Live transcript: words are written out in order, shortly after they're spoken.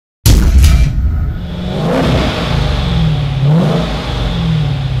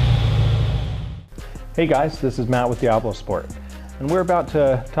Hey guys, this is Matt with DiabloSport, and we're about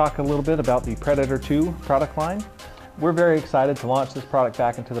to talk a little bit about the Predator 2 product line. We're very excited to launch this product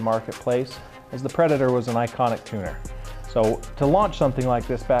back into the marketplace, as the Predator was an iconic tuner. So to launch something like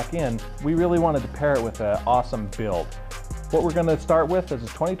this back in, we really wanted to pair it with an awesome build. What we're going to start with is a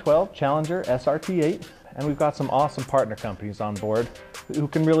 2012 Challenger SRT8, and we've got some awesome partner companies on board who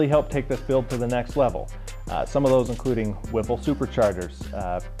can really help take this build to the next level. Some of those including Whipple Superchargers,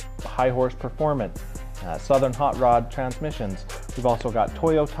 High Horse Performance, Southern Hot Rod transmissions. We've also got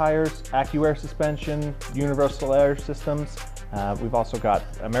Toyo tires, AccuAir suspension, Universal Air systems. We've also got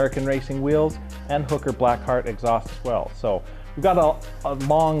American Racing wheels and Hooker Blackheart exhaust as well. So we've got a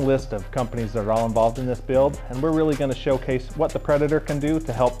long list of companies that are all involved in this build, and we're really going to showcase what the Predator can do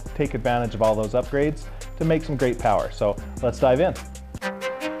to help take advantage of all those upgrades to make some great power. So let's dive in.